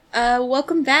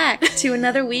Welcome back to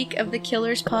another week of the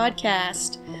Killers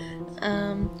podcast.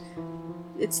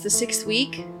 It's the 6th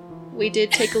week. We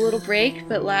did take a little break,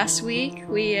 but last week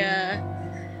we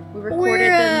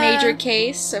recorded the major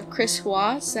case of Chris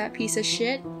Watts, that piece of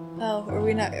shit. Oh, are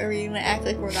we gonna act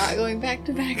like we're not going back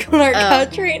to back on our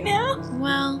couch right now?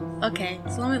 Well, okay.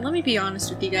 So let me be honest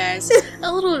with you guys.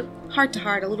 A little heart to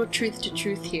heart, a little truth to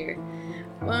truth here.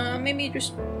 Maybe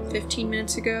just 15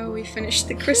 minutes ago we finished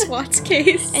the Chris Watts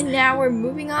case. And now we're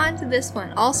moving on to this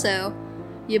one. Also,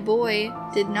 your boy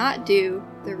did not do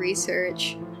the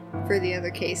research for the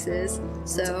other cases.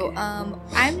 So, okay.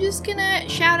 I'm just gonna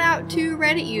shout out to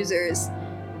Reddit users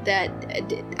that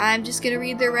I'm just gonna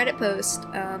read their Reddit post,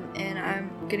 and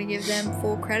I'm gonna give them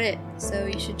full credit. So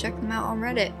you should check them out on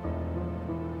Reddit.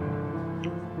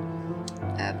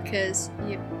 Because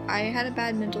I had a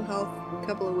bad mental health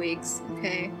couple of weeks,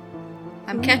 okay?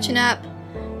 I'm catching up.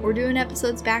 We're doing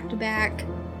episodes back to back.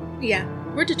 Yeah,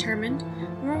 we're determined.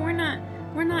 We're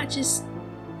not just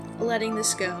letting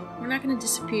this go. We're not gonna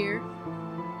disappear.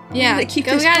 Yeah, we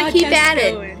gotta keep at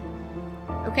it.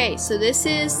 Okay, so this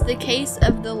is the case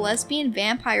of the lesbian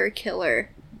vampire killer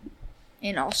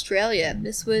in Australia.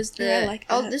 This was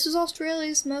this was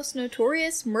Australia's most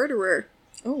notorious murderer.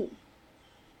 Oh.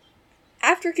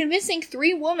 After convincing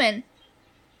 3 women,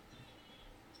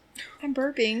 I'm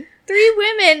burping, 3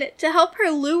 women to help her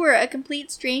lure a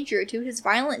complete stranger to his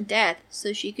violent death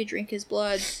so she could drink his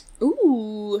blood.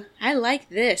 Ooh, I like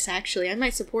this, actually. I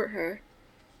might support her.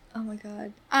 Oh my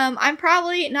god. I'm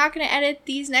probably not going to edit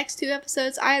these next 2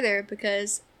 episodes either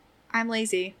because I'm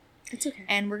lazy. It's okay.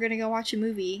 And we're going to go watch a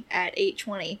movie at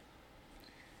 8:20.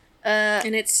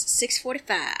 And it's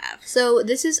 6:45. So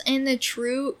this is in the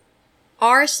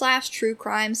r/true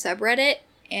crime subreddit,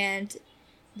 and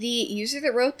the user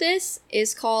that wrote this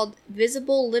is called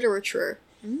Visible Literature.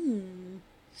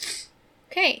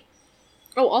 Okay.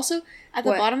 Oh, also, at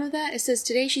the bottom of that, it says,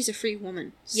 today she's a free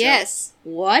woman. So, yes.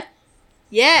 What?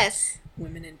 Yes.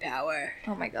 Women in power.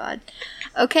 Oh my god.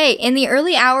 Okay, in the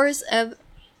early hours of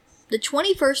the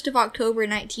 21st of October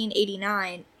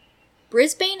 1989,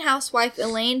 Brisbane housewife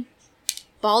Elaine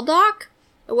Baldock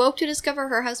awoke to discover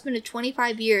her husband of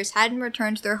 25 years hadn't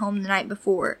returned to their home the night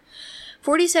before.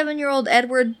 47-year-old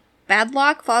Edward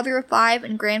Badlock, father of 5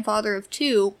 and grandfather of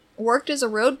 2, worked as a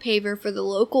road paver for the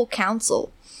local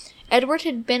council. Edward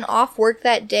had been off work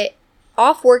the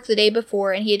day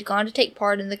before, and he had gone to take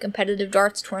part in the competitive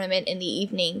darts tournament in the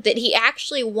evening that he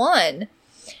actually won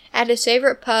at his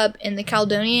favorite pub in the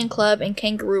Caledonian Club in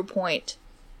Kangaroo Point.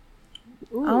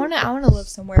 Ooh. I wanna live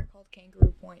somewhere called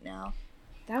Kangaroo Point now.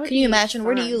 Can you imagine? Fun.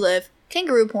 Where do you live?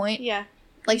 Kangaroo Point. Yeah.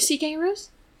 Like, you see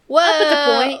kangaroos? Whoa! Up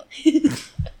at the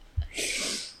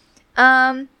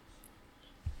point.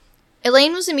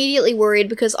 Elaine was immediately worried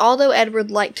because although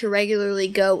Edward liked to regularly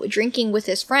go drinking with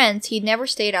his friends, he'd never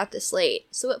stayed out this late.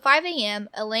 So at 5 a.m.,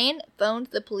 Elaine phoned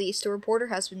the police to report her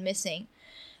husband missing.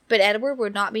 But Edward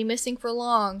would not be missing for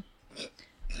long.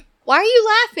 Why are you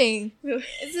laughing?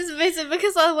 Is it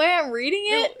because of the way I'm reading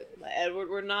it? No, Edward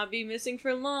would not be missing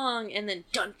for long, and then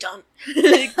dun-dun,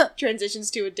 transitions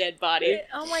to a dead body.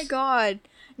 Oh my god.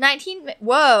 19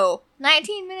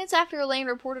 minutes after Elaine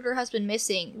reported her husband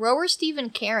missing, rower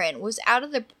Stephen Caron was out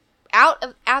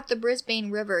at the Brisbane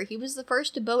River. He was the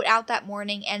first to boat out that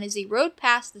morning, and as he rowed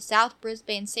past the South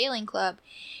Brisbane Sailing Club,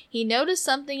 he noticed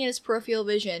something in his peripheral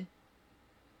vision.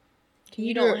 Can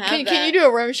you do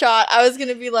a rim shot? I was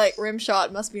gonna be like, rim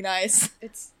shot must be nice.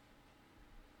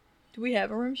 Do we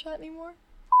have a rim shot anymore?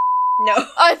 No.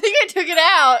 Oh, I think I took it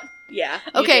out. Yeah.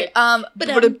 Okay,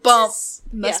 but a bump.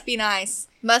 Must be nice.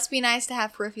 Must be nice to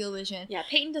have peripheral vision. Yeah,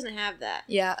 Peyton doesn't have that.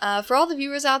 Yeah, for all the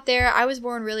viewers out there, I was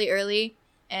born really early,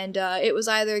 and it was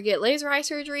either get laser eye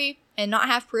surgery and not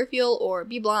have peripheral or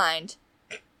be blind.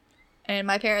 And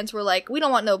my parents were like, we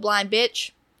don't want no blind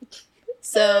bitch.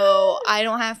 So I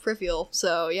don't have peripheral,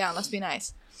 so yeah, it must be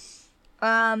nice.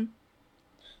 I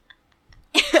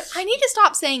need to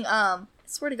stop saying I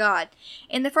swear to God.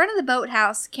 In the front of the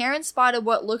boathouse, Karen spotted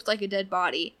what looked like a dead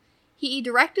body. He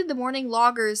directed the morning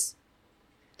joggers.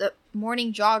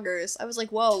 I was like,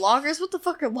 whoa, loggers? What the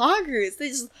fuck are loggers? They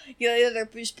just, they're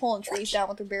just pulling trees down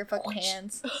with their bare fucking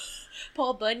hands.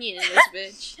 Paul Bunyan in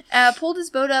this bitch. Pulled his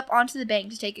boat up onto the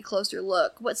bank to take a closer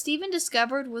look. What Stephen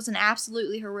discovered was an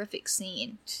absolutely horrific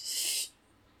scene.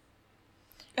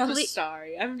 I'm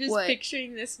sorry. I'm just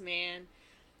picturing this man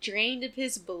drained of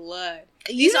his blood.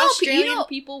 These Australian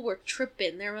people were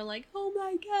tripping. They were like, oh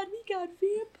my god, we got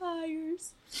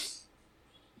vampires.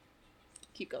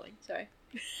 Keep going. Sorry.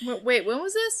 Wait, when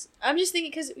was this? I'm just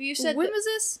thinking because you said... When was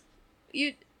this?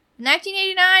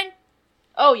 1989?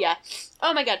 Oh, yeah.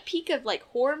 Oh my god, peak of, like,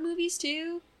 horror movies,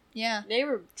 too. Yeah. I'm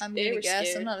they gonna were guess.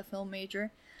 scared. I'm not a film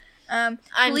major. I'm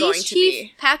Police going to Chief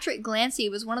be. Patrick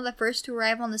Glancy was one of the first to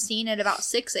arrive on the scene at about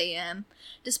 6 a.m.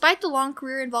 Despite the long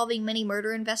career involving many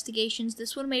murder investigations,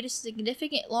 this one made a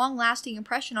significant, long-lasting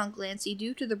impression on Glancy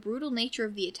due to the brutal nature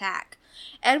of the attack.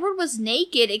 Edward was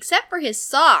naked except for his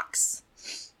socks.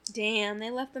 Damn, they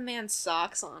left the man's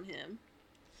socks on him.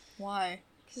 Why?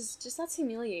 Because just that's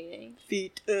humiliating.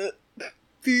 Feet. The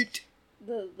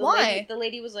Why? The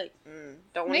lady was like,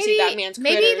 don't want to see that man's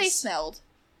critters. Maybe they smelled.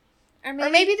 Or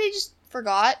maybe they just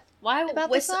forgot. Why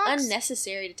about was the socks?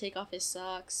 unnecessary to take off his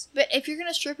socks? But if you're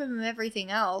gonna strip him of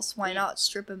everything else, why not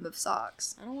strip him of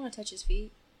socks? I don't want to touch his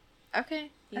feet.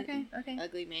 Okay.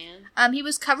 Ugly man. He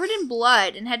was covered in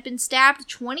blood and had been stabbed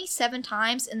 27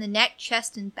 times in the neck,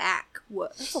 chest, and back.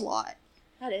 What? That's a lot.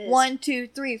 That is. 1, 2,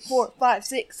 3, 4, 5,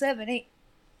 6, 7, 8.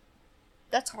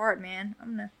 That's hard, man.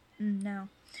 I'm gonna... no.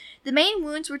 The main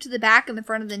wounds were to the back and the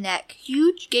front of the neck.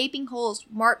 Huge gaping holes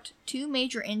marked 2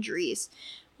 major injuries,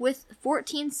 with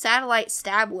 14 satellite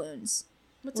stab wounds.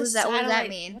 What does that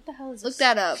mean? What the hell is Look this?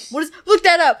 that up. Look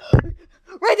that up!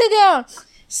 Write that down!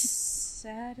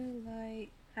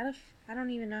 Satellite. I don't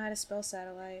even know how to spell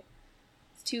satellite.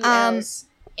 It's 2 L's.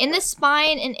 In the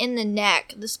spine and in the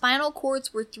neck, the spinal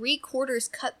cords were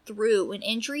 3/4 cut through, an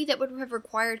injury that would have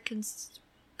required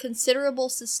considerable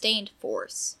sustained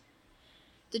force.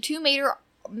 The two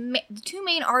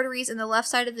main arteries in the left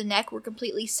side of the neck were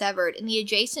completely severed, and the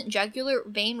adjacent jugular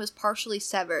vein was partially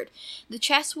severed. The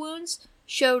chest wounds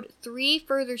showed 3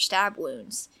 further stab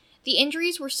wounds. The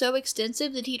injuries were so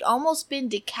extensive that he'd almost been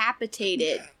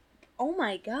decapitated. Oh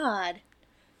my god.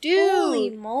 Dude, holy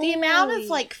moly. the amount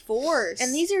of, force.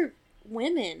 And these are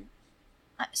women.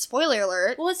 Spoiler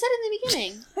alert. Well, it said in the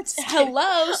beginning.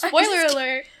 Hello, spoiler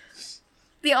alert.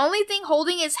 The only thing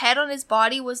holding his head on his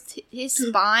body was his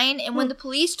spine, and when the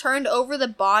police turned over the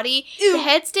body, the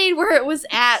head stayed where it was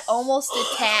at, almost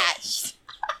detached.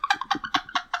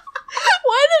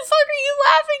 Why the fuck are you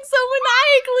laughing so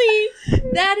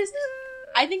maniacally? That is...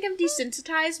 I think I'm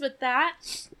desensitized, but that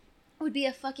would be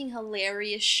a fucking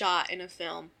hilarious shot in a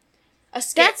film.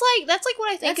 That's like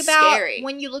what I think That's about scary.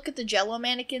 when you look at the Jello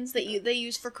mannequins that they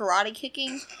use for karate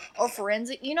kicking or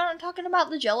forensic. You know what I'm talking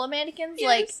about? The Jello mannequins,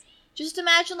 Yes. Just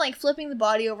imagine flipping the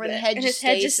body over and the head and just his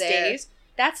head stays just there. stays.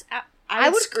 That's... I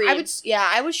would scream.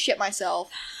 I would shit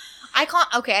myself. I can't.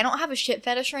 Okay, I don't have a shit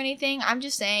fetish or anything. I'm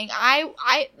just saying. Why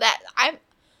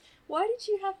did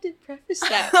you have to preface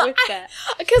that with that?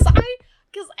 Because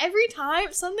every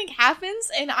time something happens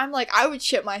and I'm like, I would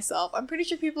shit myself. I'm pretty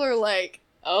sure people are like,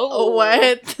 oh,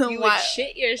 what? You would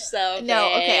shit yourself. No,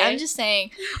 okay, I'm just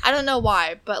saying. I don't know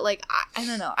why, but I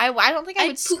don't know. I don't think I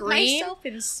would poop scream. myself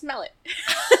and smell it.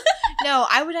 No,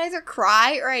 I would either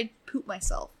cry or I'd poop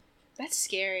myself. That's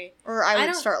scary. Or I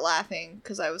would start laughing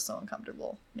because I was so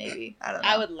uncomfortable. Maybe. I don't know.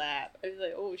 I would laugh. I'd be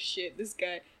like, oh shit, this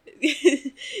guy.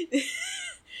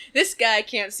 This guy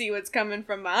can't see what's coming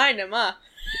from behind him, huh?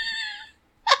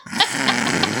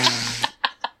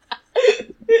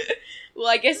 Well,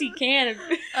 I guess he can.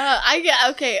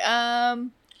 Okay,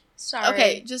 Sorry.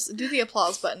 Okay, just do the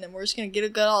applause button and we're just gonna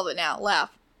get all of it now.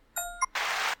 Laugh.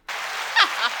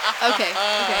 Okay.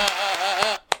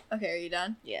 Okay, are you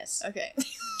done? Yes. Okay.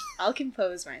 I'll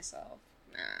compose myself.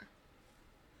 Nah.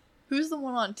 Who's the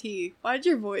one on T? Why'd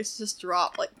your voice just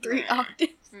drop 3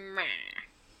 octaves?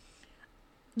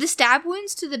 The stab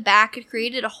wounds to the back had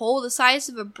created a hole the size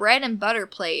of a bread and butter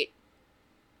plate.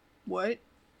 What?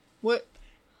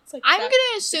 It's like I'm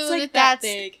gonna assume that's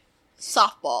big.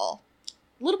 Softball.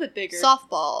 A little bit bigger.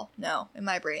 Softball. No, in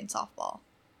my brain, softball.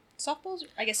 Softballs?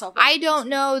 I guess softballs. I don't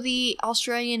know the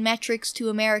Australian metrics to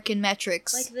American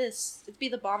metrics. Like this. It'd be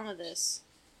the bottom of this.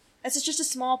 That's just a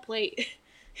small plate.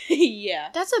 Yeah.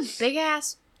 That's a big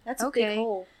ass. That's a big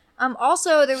hole.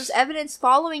 Also, there was evidence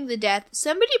following the death.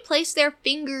 Somebody placed their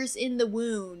fingers in the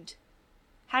wound.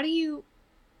 How do you...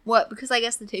 What? Because I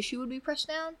guess the tissue would be pressed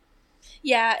down?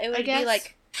 Yeah, it would guess. be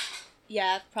like...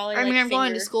 Yeah, probably I mean, I'm going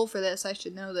to finger. school for this. I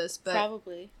should know this, but...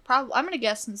 Probably. I'm going to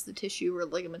guess since the tissue or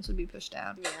ligaments would be pushed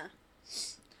down. Yeah.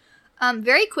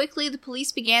 Very quickly, the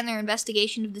police began their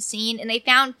investigation of the scene, and they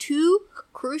found 2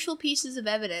 crucial pieces of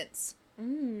evidence.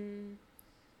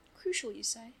 Crucial, you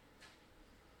say?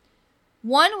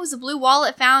 One was a blue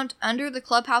wallet found under the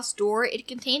clubhouse door. It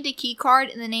contained a key card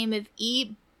in the name of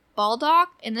E.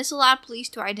 Baldock, and this allowed police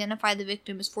to identify the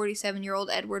victim as 47-year-old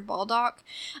Edward Baldock.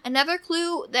 Another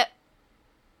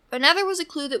was a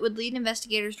clue that would lead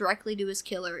investigators directly to his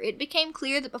killer. It became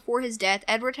clear that before his death,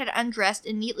 Edward had undressed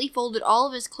and neatly folded all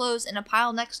of his clothes in a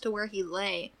pile next to where he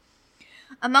lay.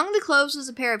 Among the clothes was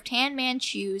a pair of tan man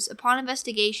shoes. Upon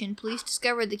investigation, police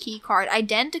discovered the key card,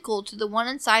 identical to the one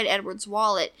inside Edward's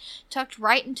wallet, tucked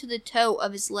right into the toe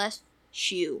of his left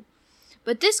shoe.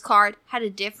 But this card had a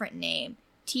different name,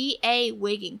 T.A.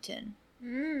 Wigington.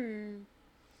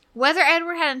 Whether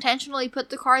Edward had intentionally put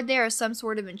the card there as some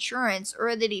sort of insurance,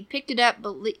 or that he picked it up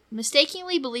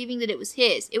mistakenly believing that it was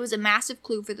his, it was a massive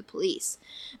clue for the police.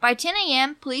 By 10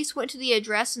 a.m., police went to the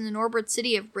address in the Norbert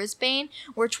city of Brisbane,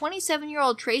 where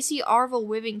 27-year-old Tracy Arville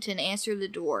Wivington answered the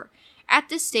door. At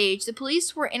this stage, the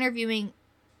police interviewing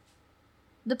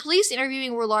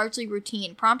were largely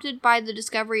routine, prompted by the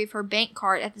discovery of her bank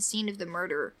card at the scene of the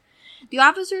murder. The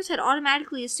officers had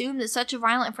automatically assumed that such a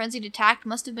violent frenzied attack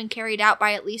must have been carried out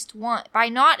by not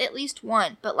at least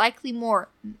one, but likely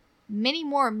many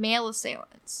more male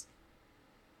assailants.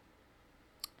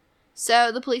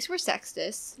 So the police were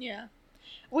sexist. Yeah.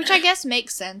 Which I guess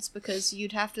makes sense, because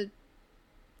you'd have to...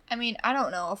 I mean, I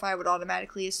don't know if I would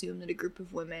automatically assume that a group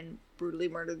of women brutally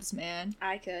murdered this man.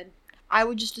 I could. I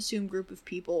would just assume group of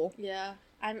people. Yeah.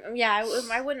 I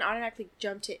wouldn't automatically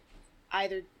jump to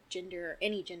either gender or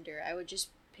any gender. I would just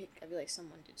I'd be like,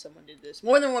 someone did this.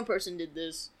 More than one person did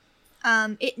this.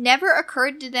 It never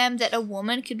occurred to them that a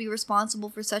woman could be responsible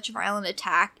for such a violent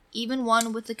attack, even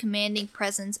one with a commanding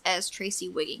presence as Tracy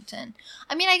Wigington.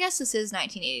 I mean, I guess this is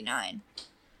 1989.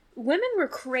 Women were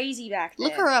crazy back then.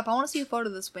 Look her up. I want to see a photo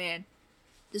of this man.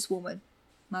 This woman.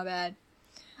 My bad.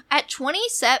 At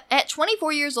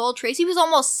 24 years old, Tracy was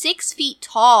almost 6 feet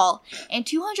tall and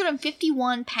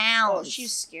 251 pounds. Oh,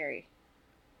 she's scary.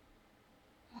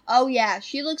 Oh yeah,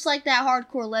 she looks like that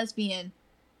hardcore lesbian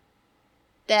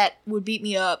that would beat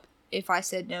me up if I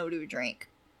said no to a drink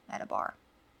at a bar.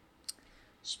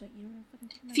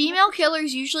 Female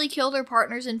killers usually kill their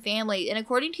partners and family, and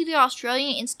according to the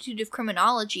Australian Institute of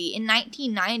Criminology, in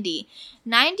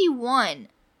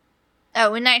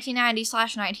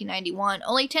 1990/1991,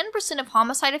 only 10% of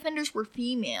homicide offenders were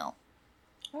female.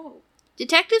 Oh.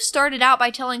 Detectives started out by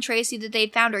telling Tracy that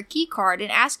they'd found her key card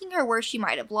and asking her where she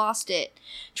might have lost it.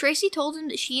 Tracy told them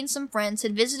that she and some friends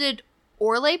had visited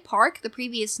Orley Park the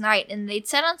previous night, and they'd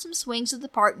sat on some swings of the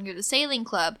park near the sailing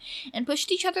club and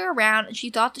pushed each other around, and she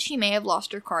thought that she may have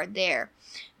lost her card there.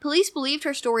 Police believed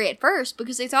her story at first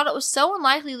because they thought it was so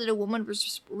unlikely that a woman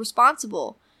was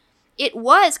responsible. It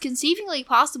was conceivably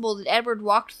possible that Edward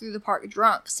walked through the park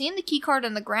drunk, seen the keycard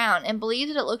on the ground, and believed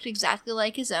that it looked exactly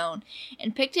like his own,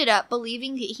 and picked it up,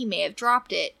 believing that he may have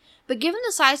dropped it. But given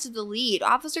the size of the lead,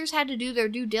 officers had to do their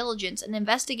due diligence and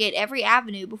investigate every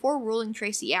avenue before ruling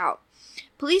Tracy out.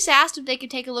 Police asked if they could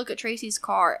take a look at Tracy's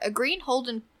car, a green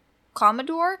Holden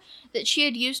Commodore that she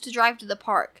had used to drive to the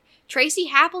park. Tracy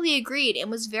happily agreed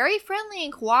and was very friendly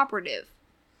and cooperative.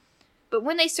 But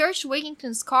when they searched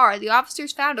Wigington's car, the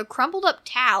officers found a crumpled up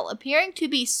towel appearing to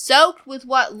be soaked with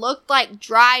what looked like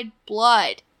dried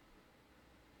blood.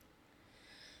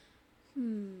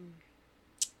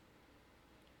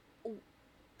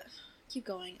 Keep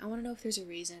going. I want to know if there's a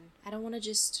reason. I don't want to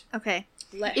just... Okay.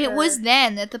 It was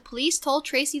then that the police told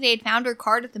Tracy they had found her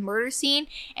card at the murder scene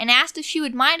and asked if she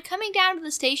would mind coming down to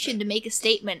the station to make a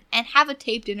statement and have a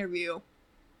taped interview.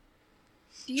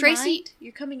 Do you Tracy, mind?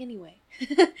 You're coming anyway.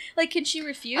 Like, can she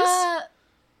refuse?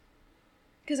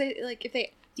 Because if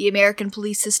they... The American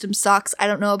police system sucks. I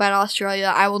don't know about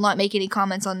Australia. I will not make any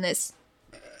comments on this.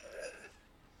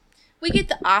 We get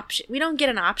the option. We don't get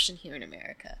an option here in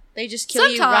America. They just kill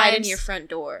you right in your front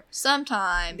door.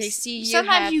 Sometimes. They see you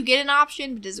Sometimes you get an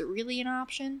option, but is it really an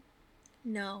option?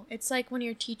 No. It's like when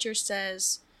your teacher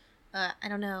says, I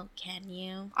don't know, can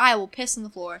you? I will piss on the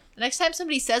floor. The next time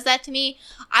somebody says that to me,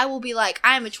 I will be like,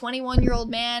 I am a 21-year-old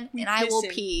man, and I will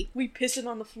pee. We pissing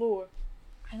on the floor.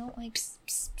 I don't like pss,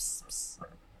 pss, pss, pss.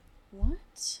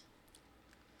 What?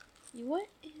 What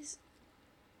is...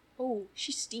 Oh,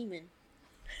 she's steaming.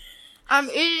 I'm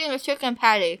eating a chicken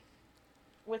patty.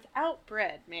 Without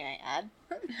bread, may I add?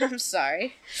 I'm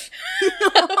sorry.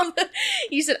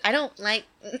 You said, I don't like...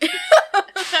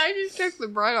 I just took the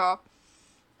bread off.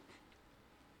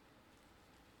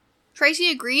 Tracy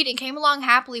agreed and came along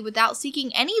happily without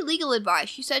seeking any legal advice.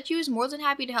 She said she was more than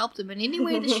happy to help them in any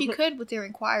way that she could with their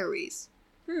inquiries.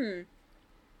 I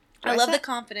love the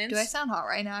confidence. Do I sound hot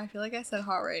right now? I feel like I sound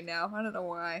hot right now. I don't know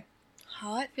why.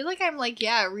 Hot? I feel like I'm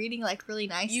reading really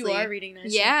nicely. You are reading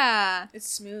nicely. Yeah. It's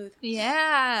smooth.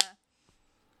 Yeah.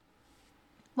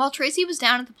 While Tracy was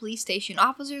down at the police station,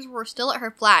 officers were still at her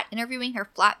flat, interviewing her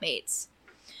flatmates.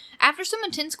 After some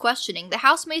intense questioning, the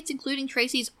housemates, including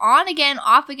Tracy's on-again,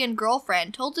 off-again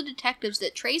girlfriend, told the detectives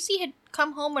that Tracy had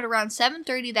come home at around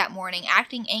 7:30 that morning,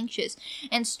 acting anxious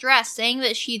and stressed, saying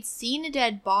that she'd seen a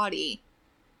dead body.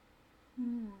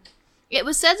 It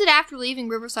was said that after leaving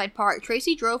Riverside Park,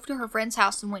 Tracy drove to her friend's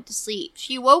house and went to sleep.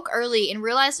 She woke early and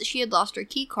realized that she had lost her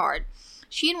key card.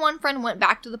 She and one friend went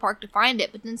back to the park to find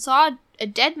it, but then saw a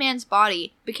dead man's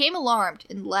body, became alarmed,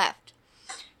 and left.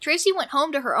 Tracy went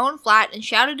home to her own flat and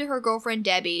shouted to her girlfriend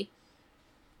Debbie,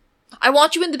 "I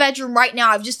want you in the bedroom right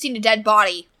now. I've just seen a dead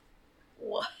body."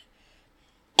 What?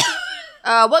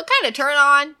 What kind of turn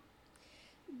on?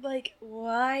 Like,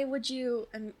 why would you...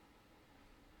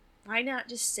 why not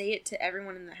just say it to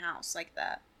everyone in the house like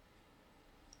that?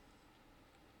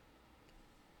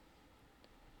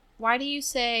 Why do you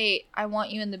say, "I want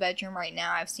you in the bedroom right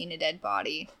now, I've seen a dead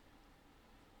body"?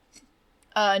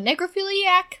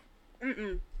 Necrophiliac?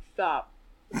 Stop.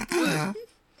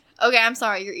 Okay, I'm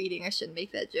sorry, you're eating. I shouldn't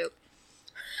make that joke.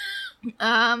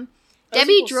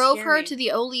 Debbie drove her to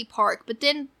the Ole Park, but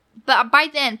by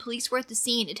then, police were at the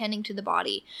scene attending to the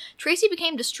body. Tracy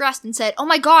became distressed and said, "Oh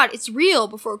my god, it's real,"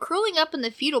 before curling up in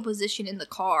the fetal position in the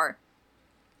car.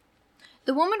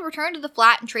 The woman returned to the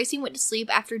flat and Tracy went to sleep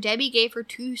after Debbie gave her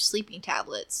 2 sleeping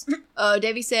tablets.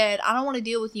 Debbie said, "I don't want to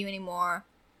deal with you anymore.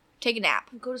 Take a nap."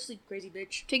 Go to sleep, crazy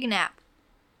bitch. Take a nap.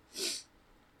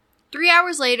 3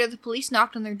 hours later, the police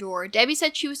knocked on their door. Debbie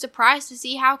said she was surprised to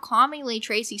see how calmingly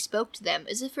Tracy spoke to them,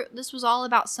 as if this was all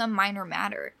about some minor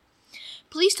matter.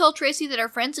 Police told Tracy that her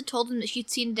friends had told them that she'd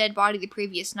seen a dead body the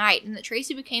previous night, and that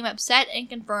Tracy became upset and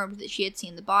confirmed that she had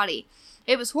seen the body.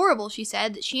 It was horrible, she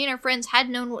said, that she and her friends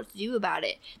hadn't known what to do about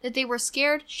it, that they were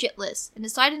scared shitless, and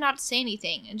decided not to say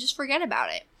anything, and just forget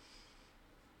about it.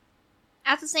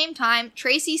 At the same time,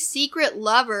 Tracy's secret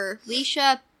lover,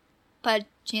 Leisha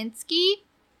Paczynski,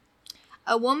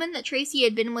 a woman that Tracy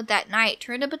had been with that night,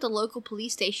 turned up at the local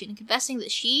police station, confessing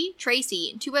that she, Tracy,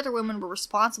 and 2 other women were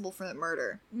responsible for the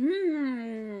murder.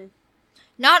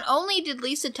 Not only did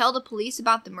Lisa tell the police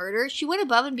about the murder, she went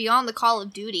above and beyond the call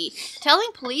of duty,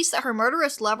 telling police that her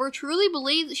murderous lover truly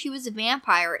believed that she was a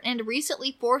vampire and had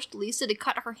recently forced Lisa to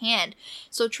cut her hand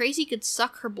so Tracy could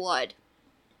suck her blood.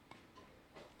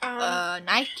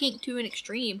 Knife kink to an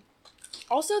extreme.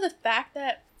 Also, the fact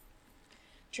that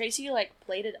Tracy,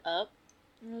 played it up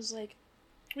and was like,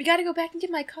 "We gotta go back and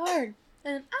get my card."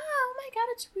 And, "Oh my god,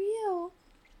 it's real."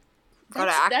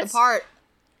 Gotta act the part.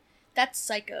 That's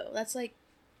psycho.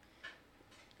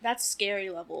 That's scary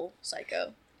level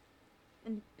psycho. I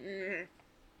don't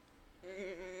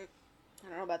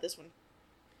know about this one.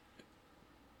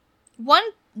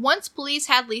 Once police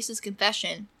had Lisa's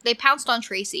confession, they pounced on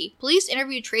Tracy. Police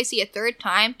interviewed Tracy a 3rd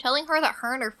time, telling her that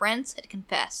her and her friends had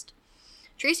confessed.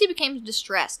 Tracy became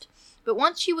distressed, but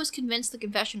once she was convinced the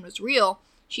confession was real,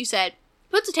 she said,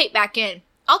 "Put the tape back in.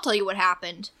 I'll tell you what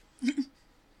happened."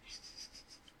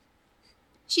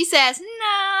 She says, "Nah,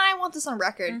 I want this on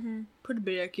record." Put it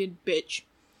back in, bitch.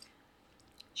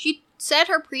 She said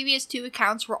her previous 2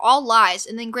 accounts were all lies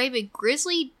and then gave a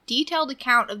grisly, detailed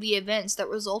account of the events that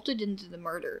resulted into the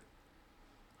murder.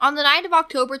 On the night of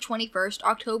October 21st,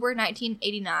 October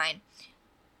 1989,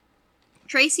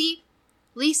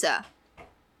 Lisa,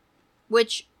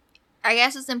 which I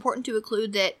guess it's important to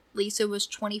include that Lisa was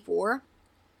 24,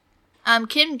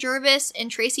 Kim Jervis and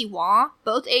Tracy Waugh,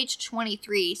 both aged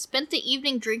 23, spent the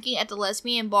evening drinking at the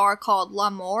lesbian bar called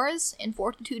L'Amours in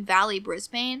Fortitude Valley,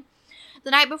 Brisbane. The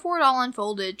night before it all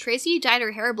unfolded, Tracy dyed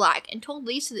her hair black and told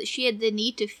Lisa that she had the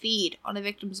need to feed on a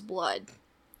victim's blood.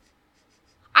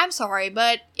 I'm sorry,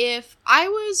 but if I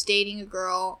was dating a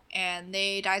girl and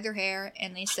they dyed their hair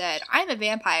and they said, "I'm a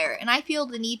vampire and I feel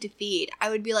the need to feed,"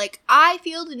 I would be like, "I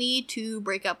feel the need to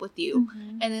break up with you,"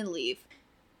 and then leave.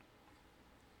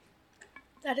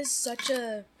 That is such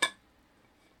a...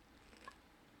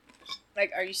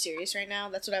 are you serious right now?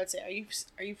 That's what I would say.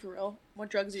 Are you for real? What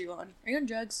drugs are you on? Are you on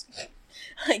drugs?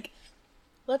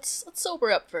 Let's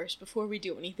sober up first before we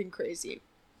do anything crazy.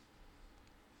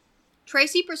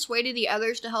 Tracy persuaded the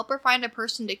others to help her find a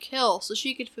person to kill so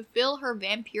she could fulfill her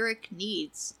vampiric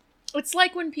needs. It's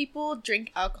like when people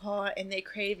drink alcohol and they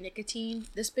crave nicotine.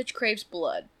 This bitch craves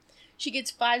blood. She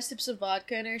gets 5 sips of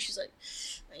vodka in her. She's like,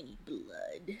 "I need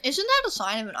blood." Isn't that a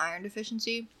sign of an iron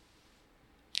deficiency?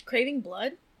 Craving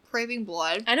blood? Craving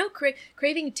blood? I know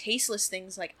craving tasteless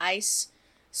things like ice,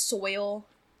 soil,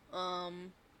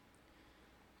 I'm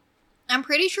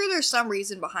pretty sure there's some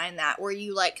reason behind that where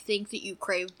you, think that you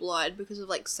crave blood because of,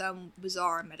 some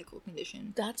bizarre medical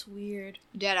condition. That's weird.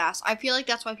 Deadass. I feel like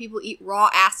that's why people eat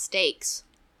raw-ass steaks.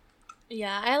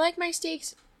 Yeah, I like my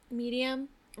steaks medium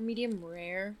or medium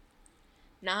rare.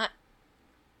 Not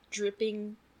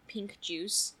dripping pink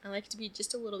juice. I like it to be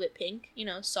just a little bit pink,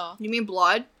 soft. You mean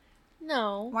blood?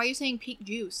 No. Why are you saying pink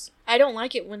juice? I don't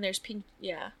like it when there's pink,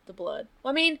 the blood.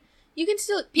 Well, I mean, you can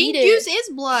still pink eat it. Pink juice is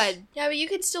blood. Yeah, but you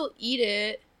can still eat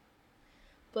it.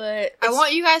 But I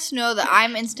want you guys to know that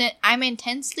I'm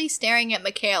intensely staring at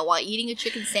Mikhail while eating a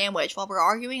chicken sandwich while we're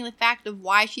arguing the fact of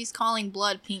why she's calling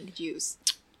blood pink juice.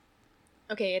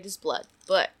 Okay, it is blood,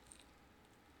 but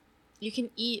you can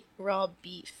eat raw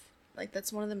beef. Like,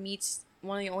 that's one of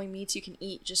the only meats you can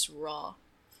eat just raw.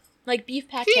 Like beef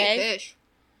pate. You can eat fish.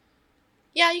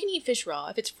 Yeah, you can eat fish raw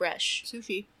if it's fresh.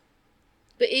 Sushi.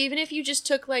 But even if you just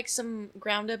took, like, some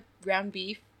ground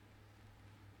beef,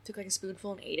 took, like, a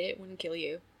spoonful and ate it, it wouldn't kill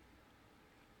you.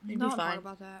 It'd be fine. Talk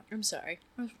about that. I'm sorry.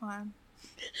 It's fine.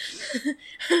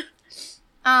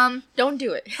 Don't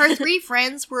do it. Her 3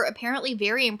 friends were apparently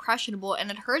very impressionable and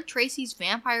had heard Tracy's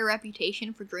vampire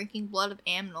reputation for drinking blood of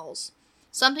animals,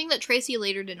 something that Tracy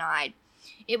later denied.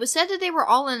 It was said that they were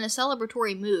all in a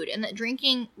celebratory mood and that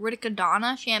drinking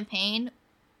Riccadonna champagne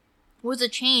was a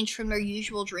change from their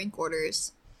usual drink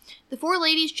orders. The 4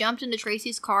 ladies jumped into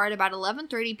Tracy's car at about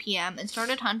 11:30 p.m. and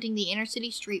started hunting the inner city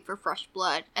street for fresh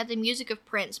blood, at the music of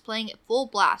Prince playing at full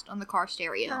blast on the car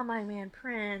stereo. Oh, my man,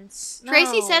 Prince.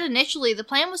 Tracy said initially the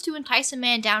plan was to entice a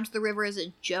man down to the river as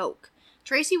a joke.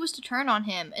 Tracy was to turn on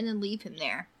him and then leave him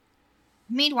there.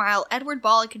 Meanwhile, Edward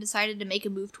Bollock had decided to make a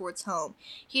move towards home.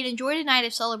 He had enjoyed a night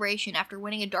of celebration after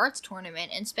winning a darts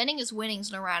tournament and spending his winnings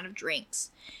in a round of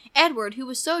drinks. Edward, who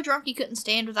was so drunk he couldn't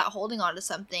stand without holding on to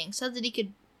something, said that he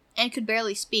could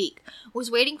barely speak,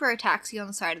 was waiting for a taxi on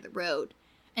the side of the road.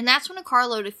 And that's when a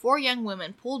carload of 4 young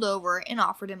women pulled over and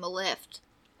offered him a lift.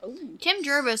 Ooh. Kim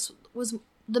Jervis was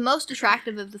the most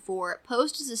attractive of the 4,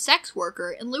 posed as a sex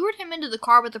worker, and lured him into the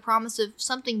car with the promise of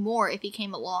something more if he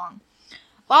came along.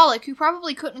 Bollock, who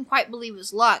probably couldn't quite believe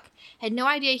his luck, had no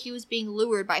idea he was being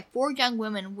lured by 4 young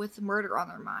women with murder on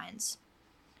their minds.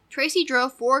 Tracy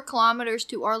drove 4 kilometers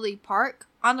to Arley Park,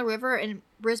 on the river in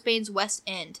Brisbane's West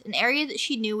End, an area that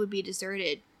she knew would be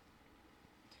deserted.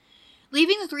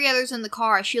 Leaving the 3 others in the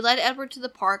car, she led Edward to the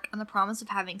park on the promise of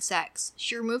having sex.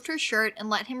 She removed her shirt and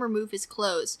let him remove his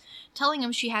clothes, telling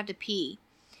him she had to pee.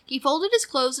 He folded his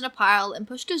clothes in a pile and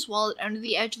pushed his wallet under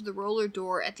the edge of the roller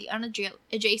door at the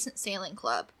adjacent sailing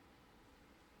club.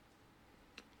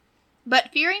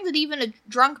 But fearing that even a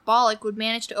drunk Bollock would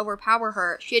manage to overpower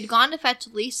her, she had gone to fetch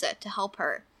Lisa to help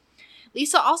her.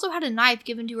 Lisa also had a knife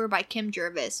given to her by Kim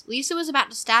Jervis. Lisa was about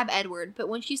to stab Edward, but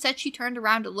when she said she turned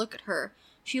around to look at her,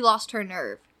 she lost her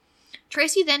nerve.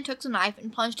 Tracy then took the knife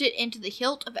and plunged it into the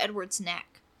hilt of Edward's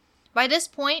neck. By this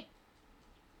point,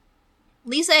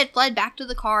 Lisa had fled back to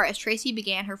the car as Tracy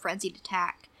began her frenzied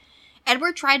attack.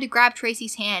 Edward tried to grab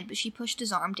Tracy's hand, but she pushed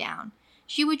his arm down.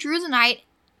 She withdrew the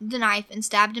knife and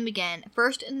stabbed him again,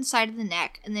 first in the side of the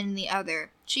neck and then in the other.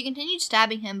 She continued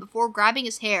stabbing him before grabbing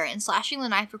his hair and slashing the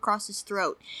knife across his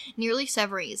throat, nearly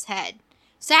severing his head.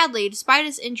 Sadly, despite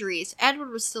his injuries, Edward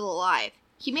was still alive.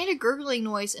 He made a gurgling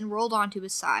noise and rolled onto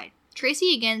his side.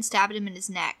 Tracy again stabbed him in his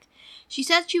neck. She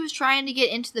said she was trying to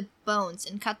get into the bones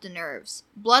and cut the nerves.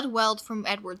 Blood welled from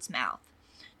Edward's mouth.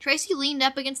 Tracy leaned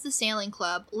up against the sailing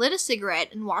club, lit a cigarette,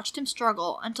 and watched him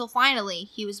struggle until finally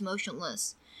he was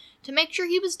motionless. To make sure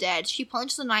he was dead, she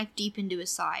plunged the knife deep into his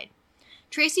side.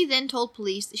 Tracy then told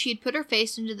police that she had put her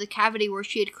face into the cavity where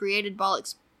she had created in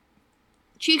Bollock's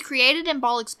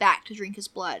back to drink his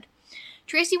blood.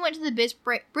 Tracy went to the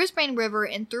Brisbane River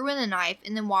and threw in the knife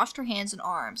and then washed her hands and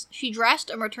arms. She dressed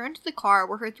and returned to the car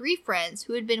where her 3 friends,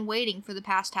 who had been waiting for the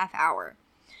past half hour.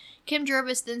 Kim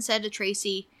Jervis then said to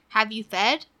Tracy, "Have you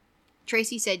fed?"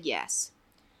 Tracy said yes.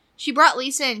 She brought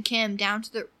Lisa and Kim down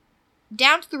to the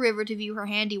river to view her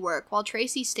handiwork, while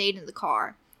Tracy stayed in the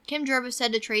car. Kim Jervis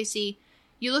said to Tracy,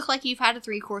 "You look like you've had a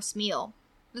 3-course meal."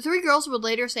 The 3 girls would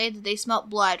later say that they smelt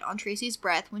blood on Tracy's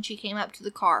breath when she came up to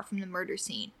the car from the murder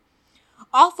scene.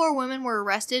 All 4 women were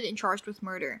arrested and charged with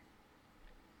murder.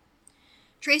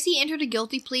 Tracy entered a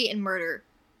guilty plea to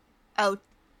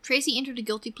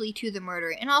the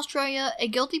murder. In Australia, a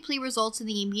guilty plea results in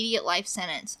the immediate life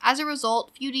sentence. As a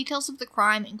result, few details of the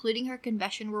crime, including her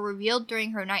confession, were revealed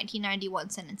during her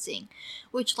 1991 sentencing,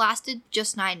 which lasted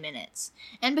just 9 minutes.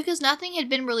 And because nothing had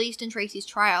been released in Tracy's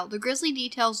trial, the grisly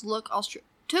details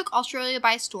took Australia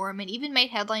by storm and even made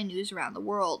headline news around the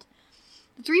world.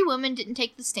 The 3 women didn't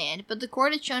take the stand, but the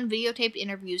court had shown videotaped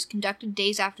interviews conducted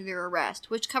days after their arrest,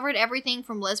 which covered everything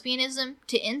from lesbianism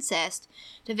to incest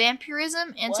to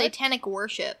vampirism and satanic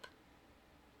worship.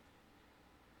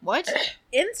 What?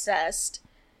 Incest?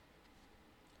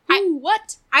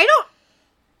 What? I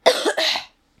don't...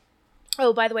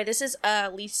 Oh, by the way, this is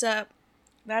Lisa.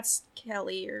 That's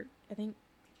Kelly, or I think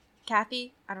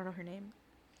Kathy. I don't know her name.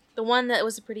 The one that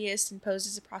was the prettiest and posed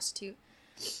as a prostitute.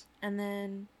 And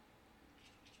then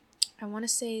I want to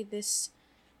say this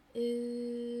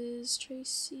is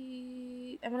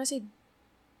Tracy. I want to say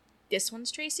this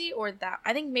one's Tracy or that.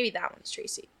 I think maybe that one's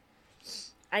Tracy.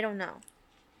 I don't know.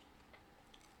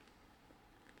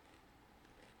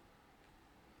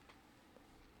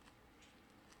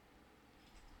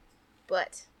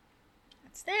 But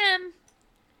that's them.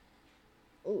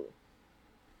 Ooh.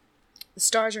 The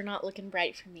stars are not looking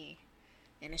bright for me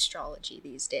in astrology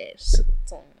these days.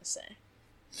 That's all I'm going to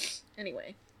say.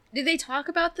 Anyway, did they talk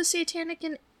about the satanic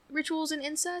rituals and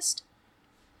incest?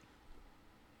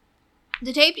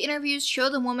 The taped interviews show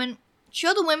the women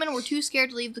were too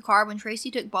scared to leave the car when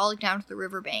Tracy took Bollock down to the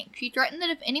riverbank. She threatened that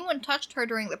if anyone touched her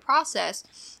during the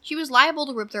process, she was liable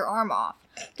to rip their arm off.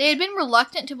 They had been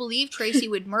reluctant to believe Tracy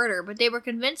would murder, but they were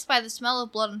convinced by the smell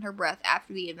of blood on her breath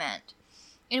after the event.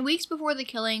 In weeks before the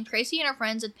killing, Tracy and her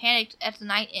friends had panicked at the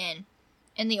night inn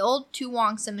in the old Tu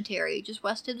Wong Cemetery just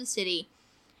west of the city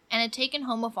and had taken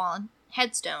home a fallen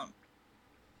headstone.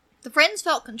 The friends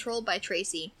felt controlled by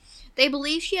Tracy. They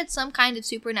believed she had some kind of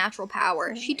supernatural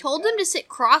power. She told them to sit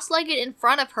cross-legged in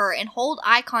front of her and hold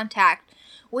eye contact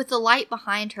with the light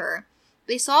behind her.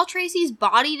 They saw Tracy's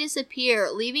body disappear,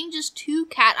 leaving just two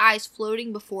cat eyes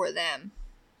floating before them.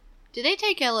 Did they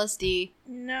take LSD?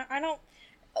 No, I don't.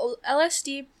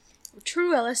 LSD,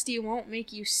 true LSD won't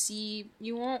make you see.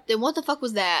 You won't. Then what the fuck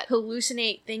was that?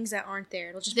 Hallucinate things that aren't there.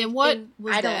 It'll just. Then what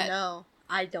was I that?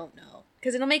 I don't know.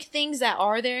 Because it'll make things that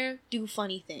are there do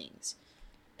funny things.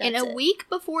 And a week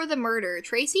before the murder,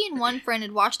 Tracy and one friend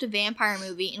had watched a vampire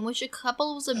movie in which a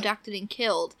couple was abducted and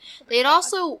killed. They had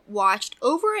also watched,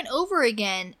 over and over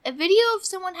again, a video of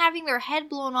someone having their head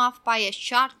blown off by a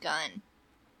shotgun.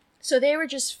 So they were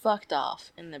just fucked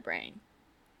off in the brain.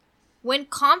 When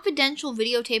confidential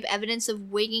videotape evidence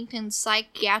of Wigington's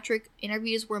psychiatric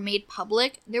interviews were made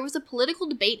public, there was a political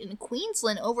debate in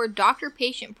Queensland over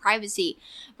doctor-patient privacy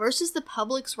versus the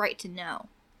public's right to know.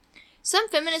 Some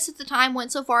feminists at the time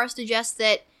went so far as to suggest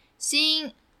that,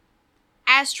 seeing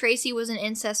as Tracy was an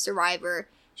incest survivor,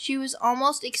 she was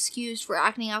almost excused for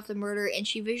acting out the murder, and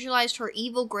she visualized her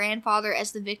evil grandfather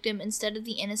as the victim instead of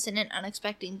the innocent and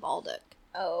unexpected Baldock.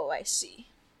 Oh, I see.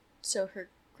 So her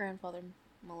grandfather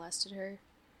molested her?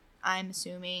 I'm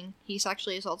assuming. He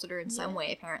sexually assaulted her in some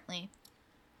way, apparently.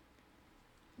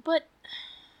 But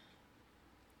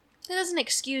that doesn't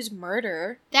excuse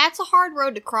murder. That's a hard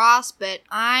road to cross, but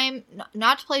I'm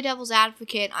not to play devil's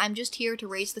advocate. I'm just here to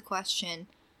raise the question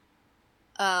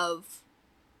of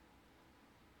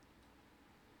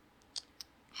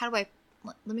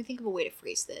let me think of a way to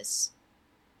phrase this.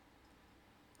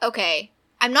 Okay,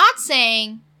 I'm not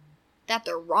saying that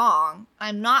they're wrong.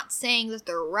 I'm not saying that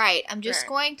they're right. I'm just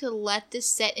going to let this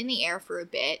set in the air for a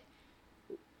bit.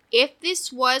 If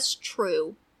this was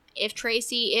true,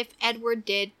 if Edward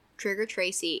did trigger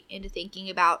Tracy into thinking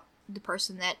about the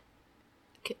person that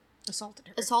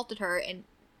assaulted her and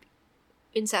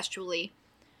incestually,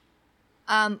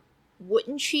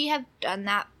 wouldn't she have done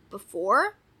that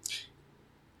before?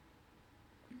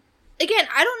 Again,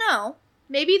 I don't know.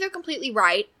 Maybe they're completely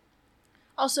right.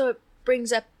 Also, it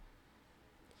brings up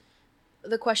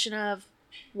the question of,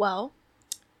 well,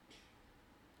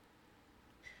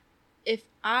 if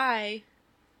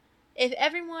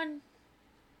everyone,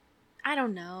 I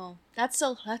don't know. That's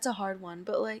a hard one,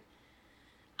 but like,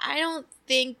 I don't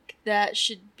think that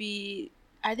should be.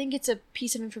 I think it's a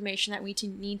piece of information that we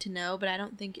need to know, but I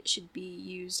don't think it should be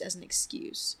used as an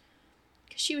excuse.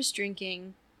 Because she was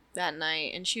drinking that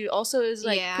night, and she also is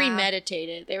like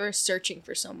premeditated. They were searching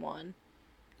for someone,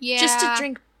 just to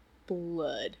drink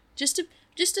blood, just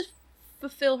to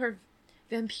fulfill her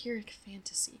vampiric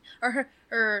fantasy,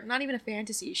 or not even a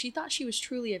fantasy. She thought she was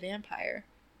truly a vampire.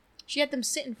 She had them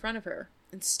sit in front of her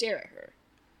and stare at her.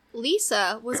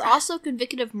 Lisa was also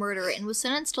convicted of murder and was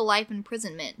sentenced to life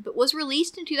imprisonment, but was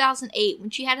released in 2008 when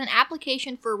she had an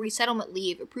application for resettlement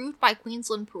leave approved by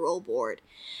Queensland Parole Board.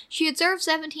 She had served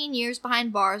 17 years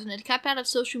behind bars and had kept out of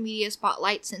social media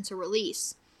spotlight since her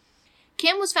release.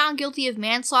 Kim was found guilty of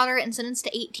manslaughter and sentenced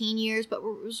to 18 years, but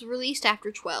was released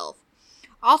after 12.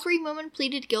 All three women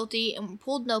pleaded guilty and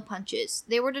pulled no punches.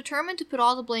 They were determined to put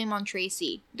all the blame on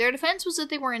Tracy. Their defense was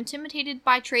that they were intimidated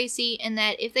by Tracy and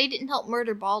that if they didn't help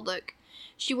murder Baldock,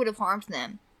 she would have harmed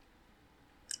them.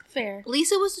 Fair.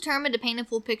 Lisa was determined to paint a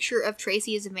full picture of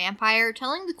Tracy as a vampire,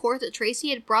 telling the court that Tracy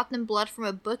had brought them blood from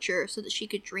a butcher so that she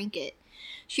could drink it.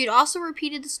 She had also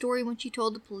repeated the story when she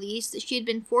told the police that she had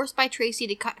been forced by Tracy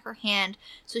to cut her hand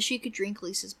so she could drink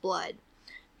Lisa's blood.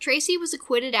 Tracy was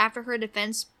acquitted after her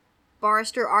defense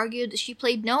barrister argued that she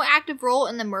played no active role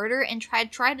in the murder and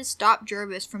tried to stop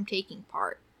Jervis from taking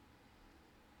part.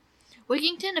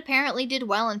 Wigington apparently did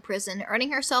well in prison,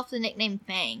 earning herself the nickname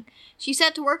Fang. She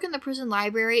set to work in the prison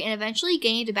library and eventually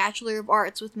gained a Bachelor of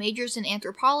Arts with majors in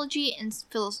anthropology and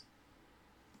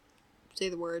say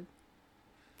the word.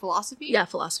 Philosophy? Yeah,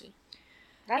 philosophy.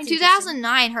 In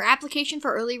 2009, her application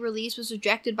for early release was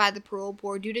rejected by the parole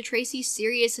board due to Tracy's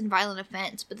serious and violent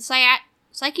offense, but the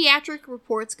psychiatric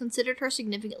reports considered her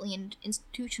significantly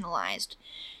institutionalized.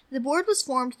 The board was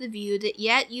formed to the view that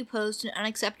yet you posed an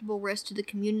unacceptable risk to the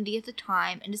community at the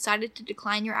time and decided to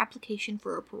decline your application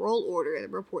for a parole order, the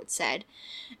report said.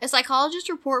 A psychologist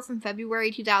report from February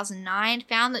 2009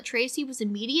 found that Tracy was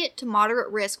immediate to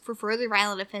moderate risk for further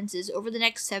violent offenses over the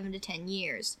next 7 to 10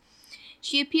 years.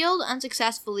 She appealed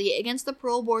unsuccessfully against the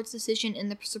parole board's decision in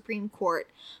the Supreme Court,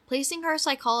 placing her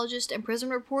psychologist and prison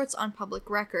reports on public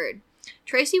record.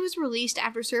 Tracy was released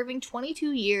after serving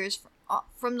 22 years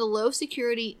from the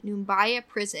low-security Numbaya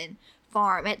prison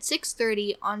farm at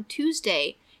 6:30 on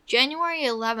Tuesday, January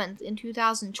 11th in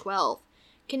 2012.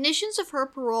 Conditions of her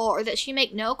parole are that she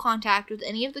make no contact with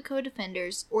any of the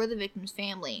co-defenders or the victim's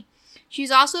family. She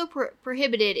is also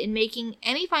prohibited in making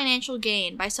any financial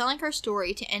gain by selling her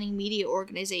story to any media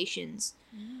organizations.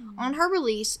 On her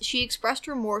release, she expressed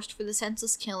remorse for the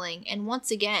senseless killing and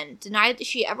once again denied that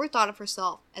she ever thought of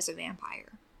herself as a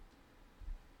vampire.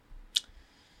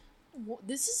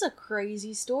 This is a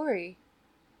crazy story.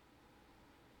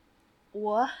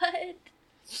 What?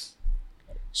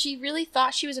 She really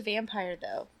thought she was a vampire,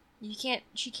 though.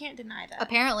 She can't deny that.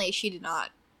 Apparently, she did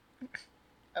not.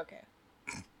 Okay.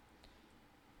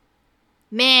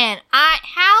 Man,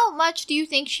 how much do you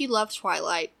think she loved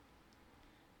Twilight?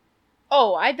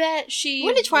 Oh, I bet she...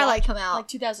 When did Twilight come out? Like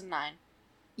 2009.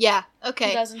 Yeah,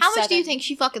 okay. 2007. How much do you think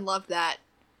she fucking loved that?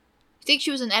 You think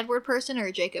she was an Edward person or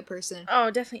a Jacob person?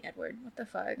 Oh, definitely Edward. What the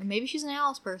fuck? Or maybe she's an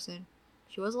Alice person.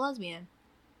 She was a lesbian.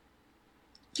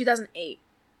 2008.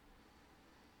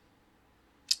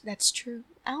 That's true.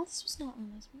 Alice was not a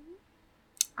lesbian.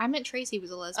 I meant Tracy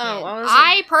was a lesbian. Oh,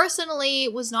 I personally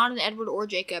was not an Edward or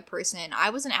Jacob person. I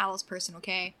was an Alice person,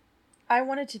 okay? I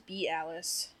wanted to be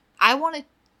Alice. I wanted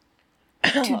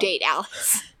to date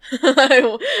Alice.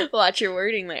 Watch your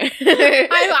wording there.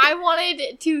 I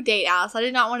wanted to date Alice. I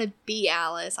did not want to be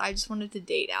Alice. I just wanted to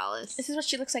date Alice. This is what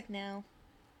she looks like now.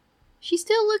 She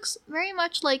still looks very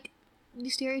much like the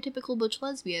stereotypical butch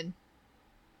lesbian.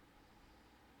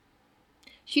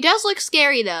 She does look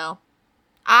scary, though.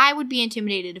 I would be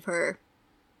intimidated of her.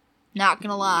 Not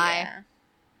gonna lie. Yeah.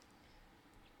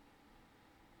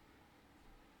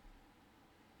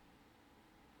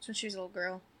 It's when she was a little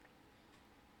girl.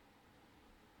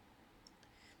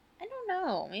 I don't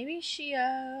know. Maybe she,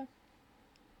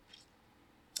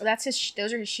 That's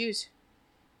those are his shoes.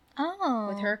 Oh.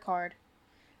 With her card.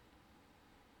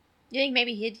 You think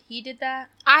maybe he did that?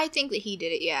 I think that he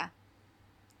did it, yeah.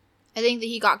 I think that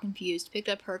he got confused, picked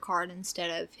up her card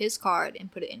instead of his card, and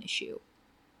put it in his shoe.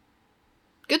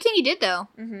 Good thing he did, though.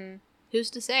 Mm-hmm. Who's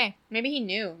to say? Maybe he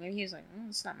knew. Maybe he was like,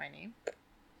 it's not my name.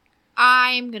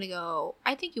 I'm gonna go...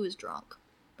 I think he was drunk,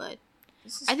 but...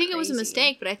 I think crazy. it was a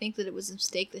mistake, but I think that it was a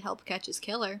mistake that helped catch his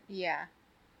killer. Yeah.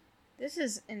 This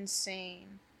is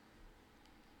insane.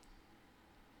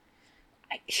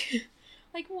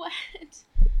 Like, what?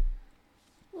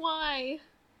 Why?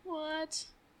 What?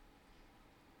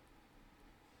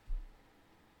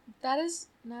 That's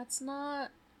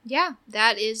not... Yeah,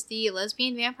 that is the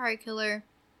lesbian vampire killer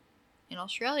in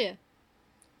Australia.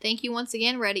 Thank you once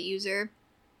again, Reddit user.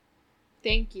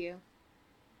 Thank you.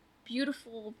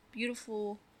 Beautiful,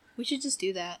 beautiful... We should just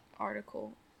do that.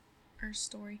 Article. Or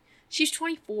story. She's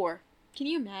 24. Can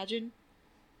you imagine?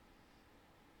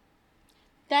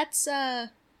 That's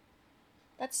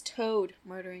Toad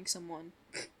murdering someone.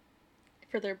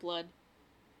 For their blood.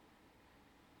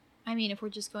 I mean, if we're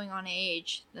just going on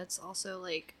age, that's also,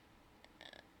 like,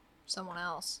 someone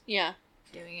else. Yeah.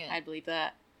 Doing it. I'd believe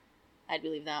that. I'd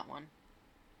believe that one.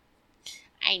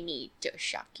 I need to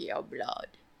suck your blood.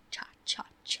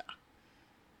 Cha-cha-cha.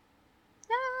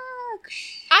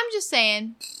 I'm just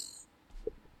saying.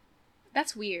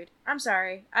 That's weird. I'm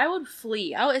sorry. I would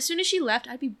flee. As soon as she left,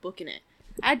 I'd be booking it.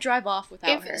 I'd drive off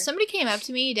without her. If somebody came up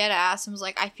to me, dead ass, and was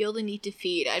like, I feel the need to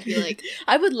feed, I'd be like...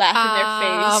 I would laugh in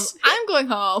their face. I'm going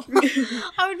home.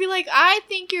 I would be like, I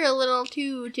think you're a little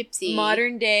too tipsy.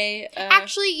 Modern day...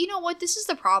 Actually, you know what? This is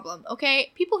the problem,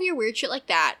 okay? People hear weird shit like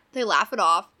that. They laugh it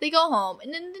off. They go home.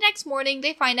 And then the next morning,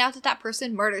 they find out that that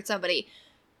person murdered somebody.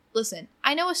 Listen,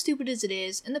 I know as stupid as it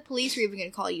is, and the police are even going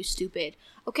to call you stupid,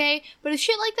 okay? But if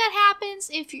shit like that happens,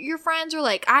 if your friends are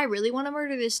like, I really want to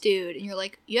murder this dude, and you're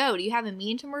like, yo, do you have a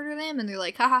mean to murder them? And they're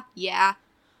like, haha, yeah.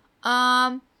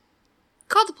 Call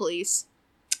the police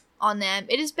on them.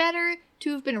 It is better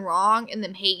to have been wrong and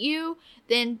them hate you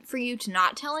than for you to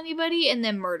not tell anybody and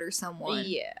then murder someone.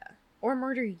 Yeah. Or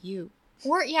murder you.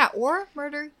 Or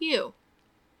murder you.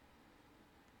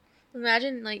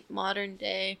 Imagine, like, modern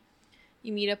day,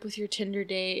 you meet up with your Tinder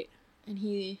date, and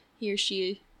he or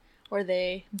she, or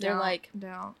they're like,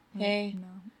 hey,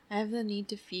 I have the need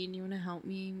to feed, and you want to help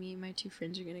me? Me and my 2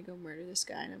 friends are going to go murder this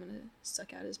guy, and I'm going to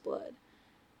suck out his blood.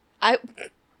 No.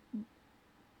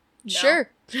 Sure.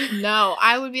 No,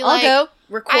 I would be I'll go.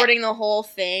 Recording the whole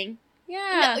thing.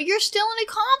 Yeah. No, you're still an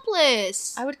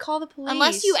accomplice. I would call the police.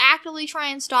 Unless you actively try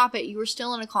and stop it, you were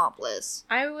still an accomplice.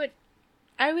 I would,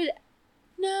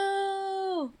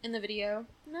 no. In the video.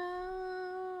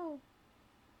 No.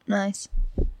 Nice.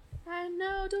 I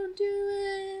know, don't do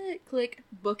it. Click,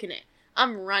 booking it.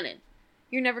 I'm running.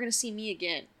 You're never going to see me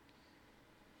again.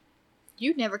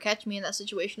 You'd never catch me in that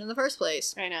situation in the first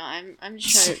place. I know, I'm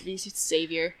just trying to be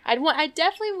savior. I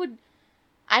definitely would,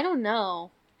 I don't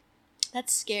know.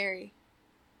 That's scary.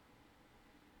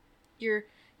 You're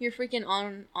freaking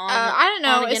on. I don't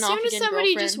know. Again, as soon as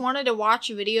somebody girlfriend. just wanted to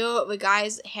watch a video of a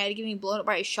guy's head getting blown up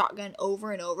by a shotgun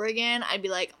over and over again, I'd be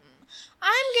like,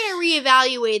 I'm gonna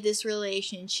reevaluate this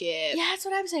relationship. Yeah, that's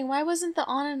what I'm saying. Why wasn't the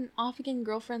on and off again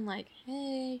girlfriend like,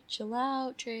 hey, chill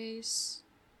out, Trace.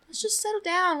 Let's just settle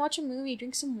down, watch a movie,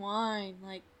 drink some wine,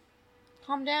 like,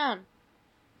 calm down.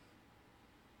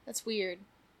 That's weird.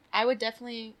 I would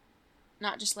definitely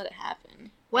not just let it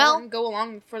happen. Well, I wouldn't go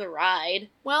along for the ride.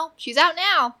 Well, she's out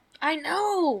now. I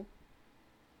know.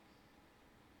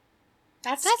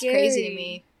 That's scary. Crazy to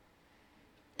me.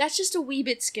 That's just a wee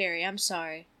bit scary. I'm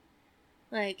sorry.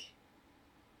 Like,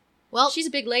 well, she's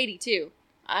a big lady too.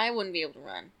 I wouldn't be able to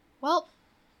run. Well,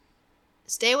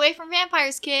 stay away from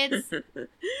vampires, kids. Ooh,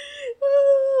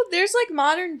 there's like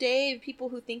modern day people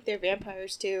who think they're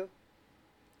vampires too.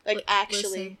 Like,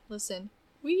 actually. Listen.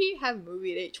 We have a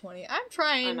movie at 8:20. I'm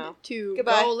trying to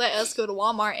Goodbye. let us go to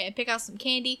Walmart and pick out some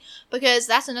candy because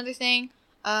that's another thing.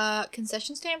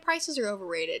 Concession stand prices are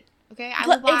overrated. Okay,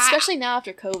 especially now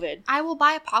after COVID. I will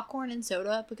buy a popcorn and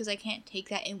soda because I can't take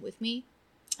that in with me.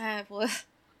 Well,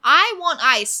 I want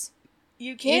ice.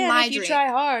 You can in my if you drink. try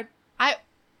hard.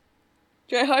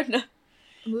 Try hard now.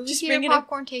 Movie Just theater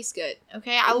popcorn tastes good.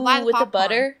 Okay, I will buy the with popcorn. the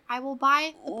butter. I will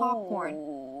buy the popcorn.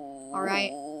 All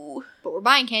right, but we're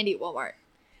buying candy at Walmart.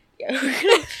 Yeah, we're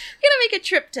gonna make a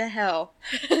trip to hell.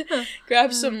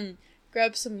 grab some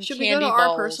Should candy we go to balls.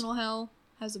 our personal hell?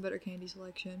 Has a better candy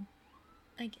selection.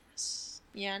 I guess.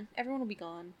 Yeah, everyone will be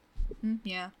gone.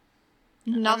 Yeah.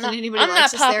 Not that anybody I'm likes not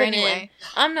us there popping anyway. in.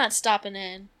 I'm not stopping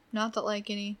in. Not that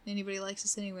anybody likes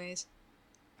us anyways.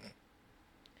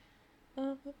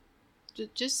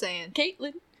 Just saying.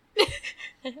 Caitlin.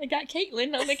 I got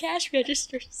Caitlin on the cash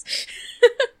registers.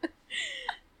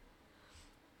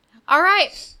 All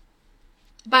right.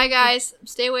 Bye, guys.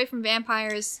 Stay away from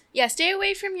vampires. Yeah, stay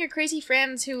away from your crazy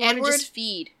friends who want to just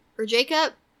feed. Or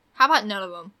Jacob. How about none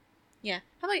of them? Yeah.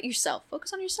 How about yourself?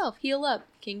 Focus on yourself. Heal up,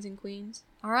 kings and queens.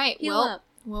 All right. Heal up.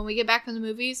 When we get back from the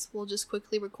movies, we'll just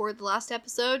quickly record the last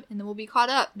episode, and then we'll be caught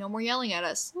up. No more yelling at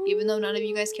us, even though none of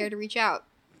you guys care to reach out.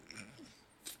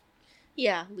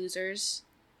 Yeah, losers.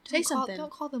 Say something.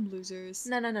 Don't call them losers.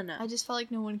 No. I just felt like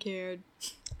no one cared.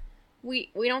 We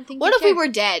don't think. What if we were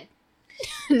dead?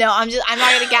 No, I'm not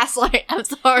gonna gaslight. I'm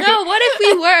sorry. No, what if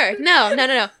we were?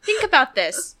 No. Think about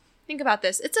this.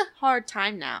 It's a hard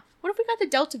time now. What if we got the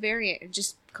Delta variant and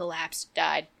just collapsed,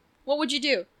 died? What would you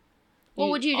do? What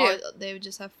would you do? They would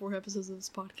just have 4 episodes of this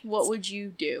podcast. What would you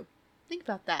do? Think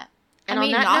about that. And I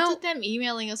mean, on that not note, that them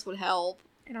emailing us would help.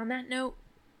 And on that note,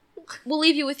 we'll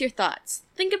leave you with your thoughts.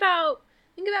 Think about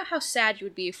how sad you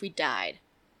would be if we died.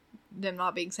 Them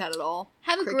not being sad at all.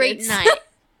 Have a Crickets. great night.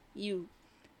 You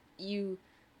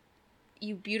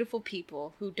beautiful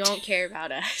people who don't care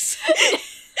about us.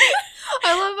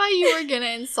 I love how you were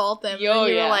gonna insult them. Yo, and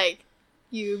you yeah. were like,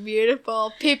 you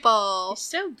beautiful people. You're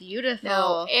so beautiful.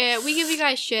 No, we give you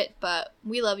guys shit, but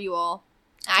we love you all.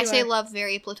 I say love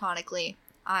very platonically.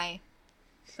 I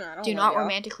do not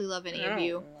romantically love any of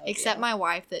you, except my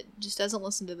wife that just doesn't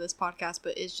listen to this podcast,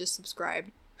 but is just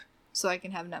subscribed, so I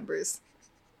can have numbers.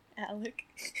 Alec.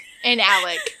 And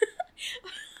Alec.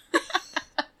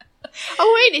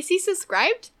 Oh wait, is he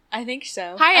subscribed? I think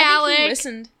so. Hi, Alec. He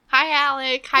listened. Hi,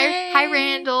 Alec. Hi,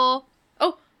 Randall.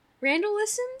 Oh, Randall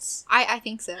listens? I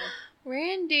think so.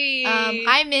 Randy.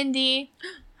 Hi, Mindy.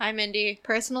 Hi, Mindy.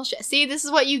 Personal see, this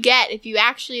is what you get if you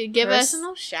actually give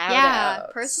personal us shout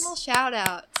outs. Personal shout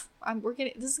outs.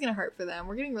 This is gonna hurt for them.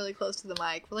 We're getting really close to the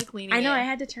mic. We're like leaning. I know. in. I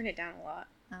had to turn it down a lot.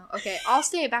 Oh, okay, I'll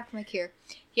stay back from here.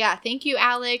 Yeah, thank you,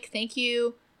 Alec. Thank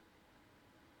you,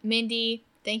 Mindy.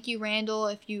 Thank you, Randall.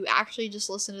 If you actually just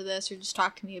listen to this or just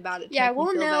talk to me about it, Yeah, to make me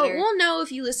we'll feel know. better. We'll know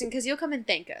if you listen because you'll come and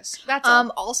thank us. That's all.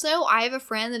 Also, I have a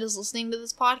friend that is listening to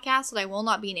this podcast that I will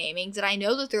not be naming, that I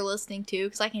know that they're listening to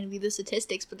because I can view the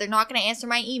statistics, but they're not going to answer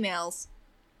my emails.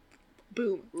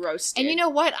 Boom, roasted. And you know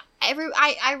what? I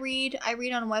read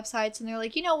on websites and they're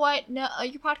like, you know what? No,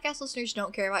 your podcast listeners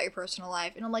don't care about your personal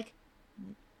life, and I'm like,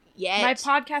 yet. My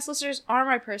podcast listeners are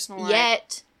my personal life.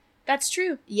 Yet. That's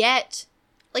true. Yet.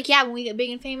 Like, yeah, when we get big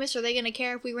and famous, are they going to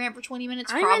care if we rant for 20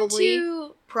 minutes?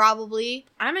 Probably.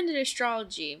 I'm into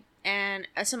astrology and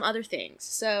some other things.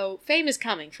 So, fame is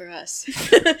coming for us.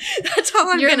 That's all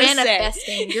I'm going to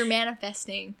say. You're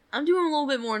manifesting. I'm doing a little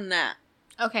bit more than that.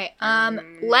 Okay,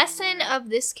 lesson of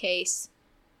this case.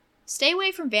 Stay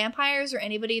away from vampires or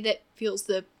anybody that feels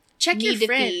the Check your need to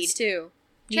friends, feed. too.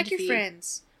 Check your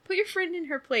friends. Put your friend in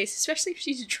her place, especially if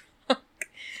she's drunk.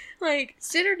 Like,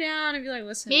 sit her down and be like,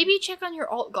 listen. Maybe check on your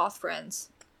alt-goth friends.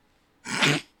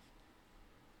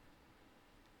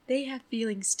 They have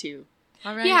feelings, too.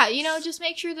 Alright? Yeah, just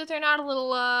make sure that they're not a little,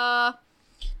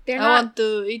 They're I not want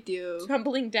to eat you.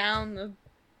 tumbling down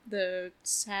the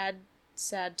sad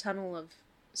tunnel of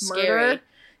scary. Murder?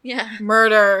 Yeah.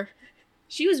 Murder.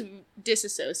 She was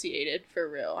disassociated, for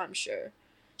real, I'm sure.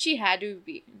 She had to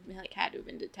have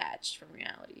been detached from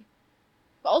reality.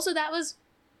 But also, that was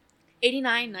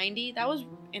 89, 90. That was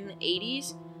in the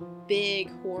 80s. Big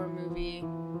horror movie.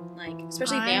 Like,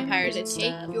 especially vampires and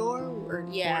stuff. Take your word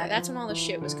for Yeah, it. that's when all the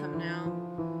shit was coming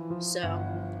out. So,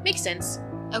 makes sense.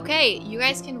 Okay, you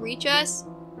guys can reach us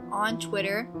on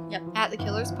Twitter. Yep. At The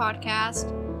Killers Podcast.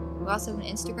 We also have an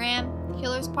Instagram, The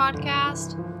Killers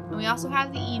Podcast. And we also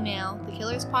have the email,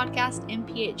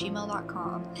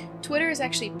 thekillerspodcastmp@gmail.com. Twitter is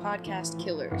actually Podcast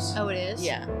Killers. Oh, it is?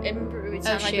 Yeah. It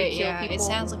sounds like we kill people. It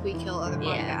sounds like we kill other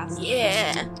podcasts.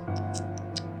 Yeah.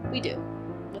 We do.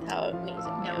 With how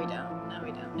amazing. No, we don't.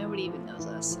 Nobody even knows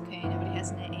us, okay? Nobody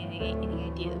has any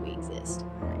idea that we exist.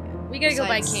 We gotta go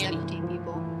buy Besides candy. 17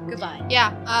 people. Goodbye.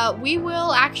 Yeah, we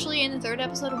will actually, in the third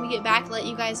episode when we get back, let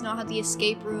you guys know how the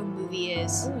escape room movie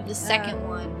is. Ooh, the second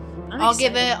one. I'm I'll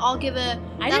excited. give a.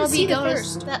 I that'll didn't see be the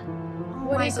bonus. first. Oh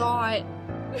What my is it? god.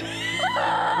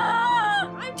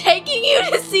 I'm taking you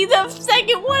to see the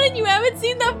second one and you haven't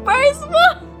seen the first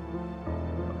one?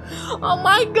 Oh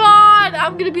my god,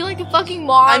 I'm gonna be like a fucking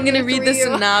mom. I'm gonna read the for you.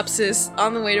 synopsis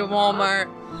on the way to Walmart.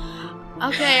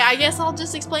 Okay, I guess I'll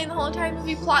just explain the whole entire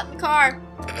movie plot in the car.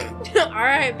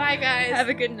 Alright, bye guys. Have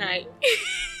a good night.